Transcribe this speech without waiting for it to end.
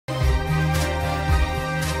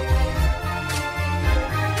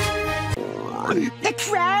The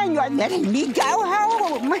Krang are letting me go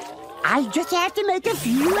home. I just have to make a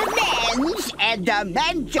few amends and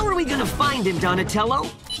dimension. How are we gonna find him, Donatello?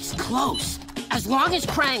 He's close. As long as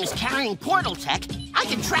Krang is carrying portal tech, I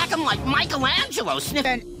can track him like Michelangelo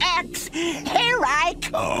sniffing An X. Here I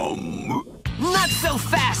come. Not so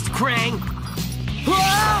fast, Krang!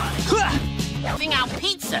 sniffing out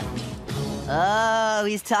pizza. Oh,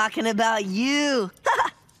 he's talking about you.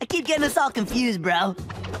 I keep getting us all confused, bro.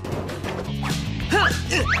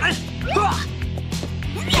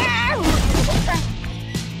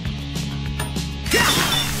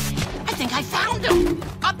 I think I found him.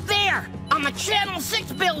 Up there, on the Channel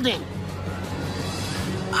 6 building.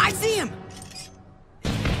 I see him!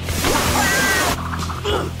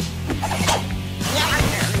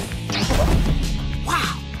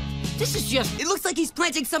 Wow! This is just... It looks like he's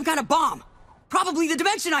planting some kind of bomb. Probably the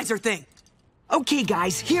Dimensionizer thing. Okay,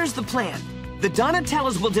 guys, here's the plan. The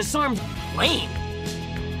Donatellos will disarm... Lame.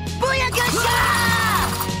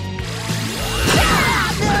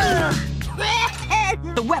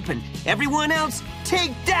 the weapon. Everyone else,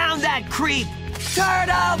 take down that creep!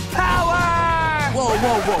 Turtle power! Whoa,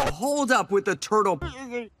 whoa, whoa. Hold up with the turtle...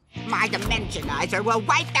 My Dimensionizer will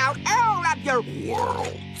wipe out all of your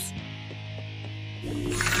worlds.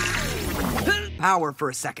 Power for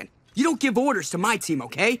a second. You don't give orders to my team,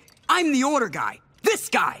 okay? I'm the order guy. This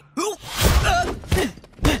guy. Oh,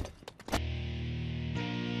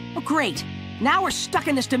 great. Now we're stuck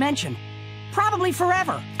in this dimension. Probably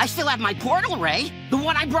forever. I still have my portal ray, the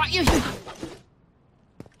one I brought you.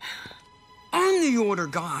 I'm the order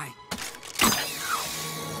guy.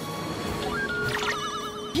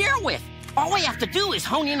 Herewith. All we have to do is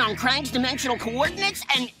hone in on Krang's dimensional coordinates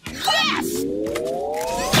and yes!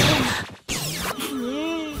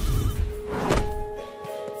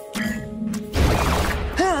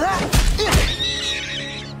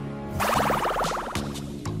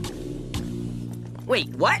 Wait,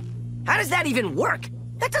 what? How does that even work?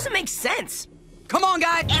 That doesn't make sense. Come on,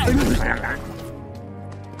 guys.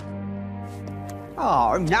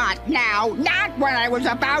 Oh, not now. Not when I was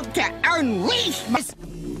about to unleash my...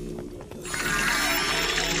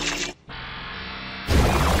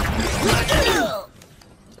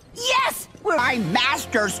 Yes! My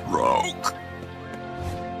master stroke.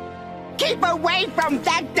 Keep away from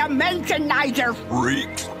that Dimensionizer,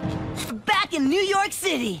 freaks. Back in New York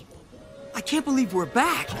City. I can't believe we're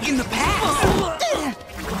back in the past.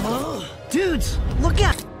 Dudes, look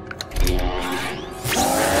out!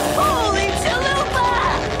 Holy chalupa!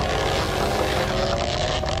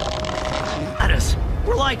 At us.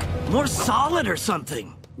 We're like more solid or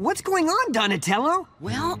something. What's going on, Donatello?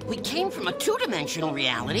 Well, we came from a two-dimensional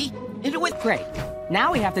reality into a... Great.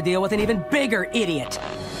 Now we have to deal with an even bigger idiot.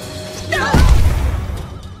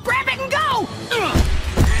 Grab it and go!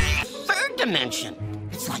 Third dimension.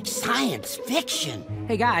 It's like science fiction.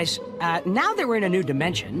 Hey guys, now that we're in a new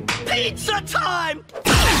dimension... Pizza time!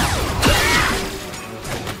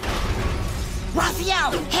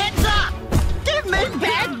 Raphael, heads up! Give me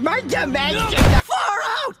back my dimension. Far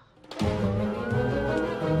out!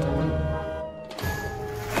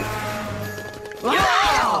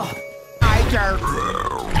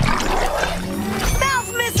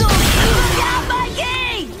 Mouth missiles! Look out, my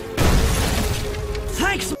game!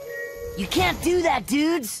 Thanks! You can't do that,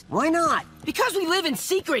 dudes. Why not? Because we live in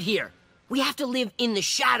secret here. We have to live in the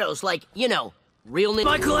shadows like, you know, real ninja.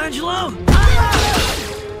 Michelangelo?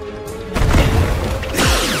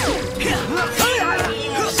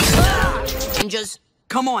 Ninjas.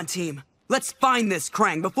 Come on, team. Let's find this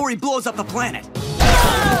Krang before he blows up the planet.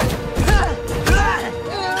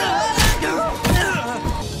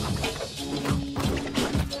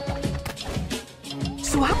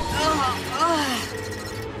 So how...